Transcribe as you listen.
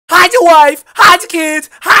hide your wife, hide your kids,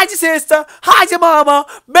 hide your sister, hide your mama.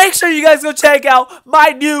 Make sure you guys go check out my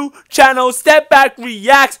new channel, Step Back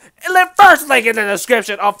Reacts. And the first link in the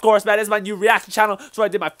description, of course, man, is my new reaction channel. So I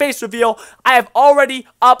did my face reveal. I have already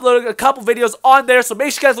uploaded a couple videos on there, so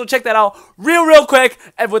make sure you guys go check that out real quick.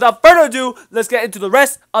 And without further ado, let's get into the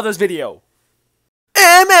rest of this video.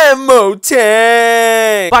 MMO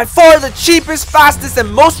Tank! By far the cheapest, fastest,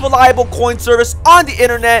 and most reliable coin service on the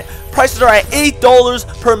internet. Prices are at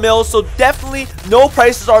 $8 per mil, so definitely no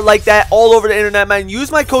prices are like that all over the internet, man. Use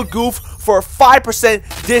my code GOOF for a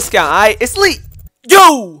 5% discount, alright? It's elite!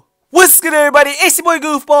 Yo! What's good, everybody? It's your boy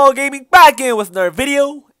Goofball Gaming back in with another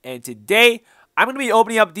video, and today I'm going to be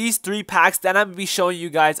opening up these 3 packs. Then I'm going to be showing you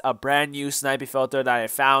guys a brand new sniping filter that I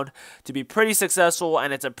found to be pretty successful,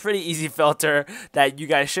 and it's a pretty easy filter that you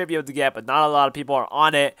guys should be able to get, but not a lot of people are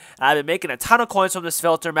on it. And I've been making a ton of coins from this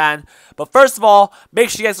filter, man. But first of all, make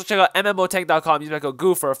sure you guys go check out MMOtank.com. Use my code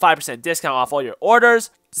GOOF for a 5% discount off all your orders.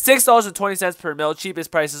 $6.20 per mil, cheapest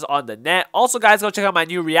prices on the net. Also, guys, go check out my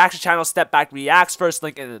new reaction channel, Step Back Reacts. First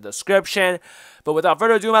link in the description. But without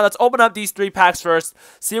further ado, man, let's open up these 3 packs first.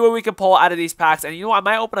 See what we can pull out of these packs. And you know what? I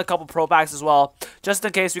might open a couple pro packs as well, just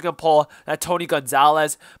in case we can pull that Tony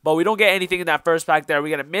Gonzalez. But we don't get anything in that first pack there. We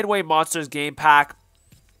get a Midway Monsters game pack.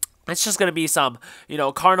 It's just going to be some, you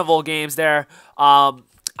know, carnival games there.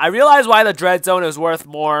 I realize why the Dread Zone is worth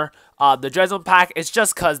more. The Dread Zone pack, it's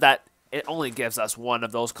just because that it only gives us one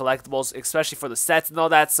of those collectibles, especially for the sets and all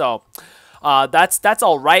that. So that's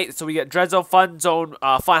all right. So we get Dread Zone, Fun Zone,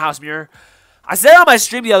 Funhouse Mirror. I said on my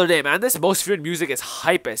stream the other day, man, this Most Feared music is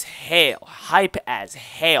hype as hell. Hype as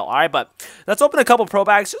hell, alright? But let's open a couple pro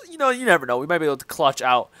packs. You know, you never know. We might be able to clutch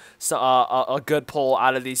out a good pull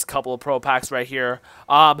out of these couple of pro packs right here.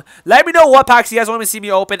 Let me know what packs you guys want to see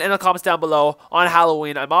me open in the comments down below on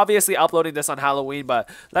Halloween. I'm obviously uploading this on Halloween, but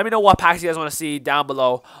let me know what packs you guys want to see down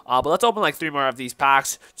below. But let's open like 3 more of these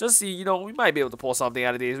packs. Just see, you know, we might be able to pull something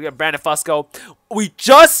out of these. We got Brandon Fusco.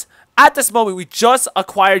 At this moment, we just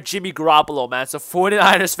acquired Jimmy Garoppolo, man. So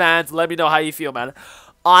 49ers fans, let me know how you feel, man.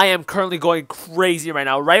 I am currently going crazy right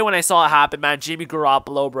now. Right when I saw it happen, man, Jimmy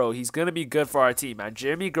Garoppolo, bro, he's going to be good for our team, man.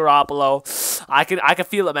 Jimmy Garoppolo, I can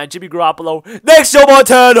feel it, man. Jimmy Garoppolo, next Joe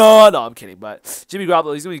Montana. No, I'm kidding, but Jimmy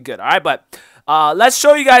Garoppolo, he's going to be good, all right? But let's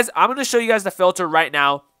show you guys. I'm going to show you guys the filter right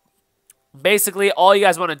now. Basically, all you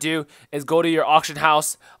guys want to do is go to your auction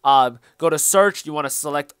house, go to search. You want to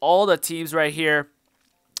select all the teams right here.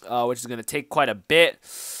 Which is going to take quite a bit.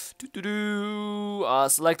 Select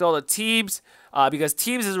all the teams, because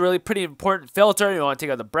teams is a really pretty important filter. You want to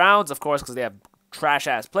take out the Browns, of course, because they have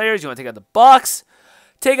trash-ass players. You want to take out the Bucks.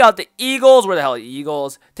 Take out the Eagles. Where the hell are the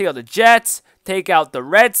Eagles? Take out the Jets. Take out the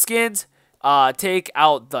Redskins. Take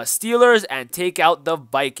out the Steelers, and take out the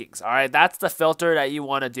Vikings. All right, that's the filter that you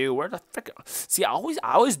want to do. Where the frick? See, I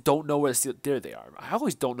always don't know where the Steelers. There they are. I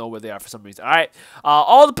always don't know where they are for some reason. All right,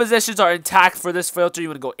 all the positions are intact for this filter. You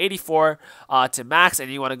want to go 84 to max,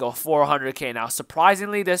 and you want to go 400K. Now,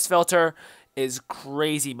 surprisingly, this filter is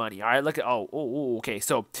crazy money. All right, look at okay.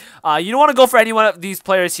 So you don't want to go for any one of these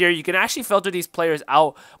players here. You can actually filter these players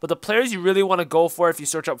out, but the players you really want to go for, if you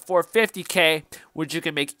search up 450K, which you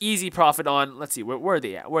can make easy profit on. Let's see, where are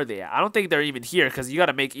they at? Where are they at? I don't think they're even here, because you got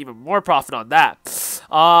to make even more profit on that.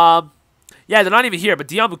 Yeah, they're not even here, but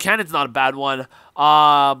Deion Buchanan's not a bad one.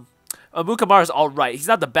 Mukamara is alright. He's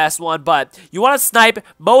not the best one, but you want to snipe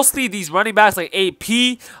mostly these running backs like AP.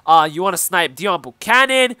 You want to snipe Deion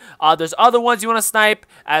Buchanan. There's other ones you want to snipe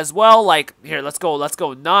as well. Like, here, let's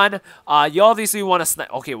go none. You obviously want to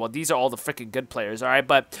snipe. Okay, well, these are all the freaking good players, alright?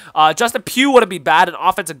 But Justin Pugh wouldn't be bad. An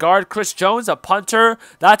offensive guard. Chris Jones, a punter.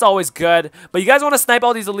 That's always good. But you guys want to snipe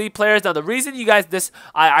all these elite players. Now, the reason you guys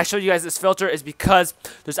I showed you guys this filter is because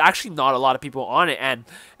there's actually not a lot of people on it, and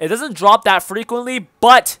it doesn't drop that frequently,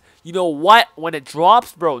 but you know what? When it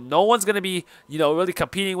drops, bro, no one's going to be, you know, really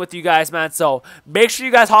competing with you guys, man. So make sure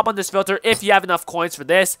you guys hop on this filter if you have enough coins for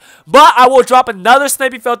this. But I will drop another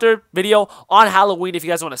sniping filter video on Halloween if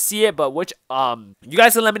you guys want to see it. But which, you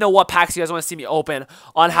guys can let me know what packs you guys want to see me open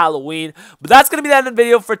on Halloween. But that's going to be the end of the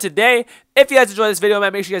video for today. If you guys enjoyed this video,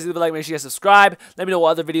 man, make sure you guys leave a like, make sure you guys subscribe. Let me know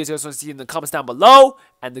what other videos you guys want to see in the comments down below.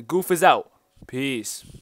 And the goof is out. Peace.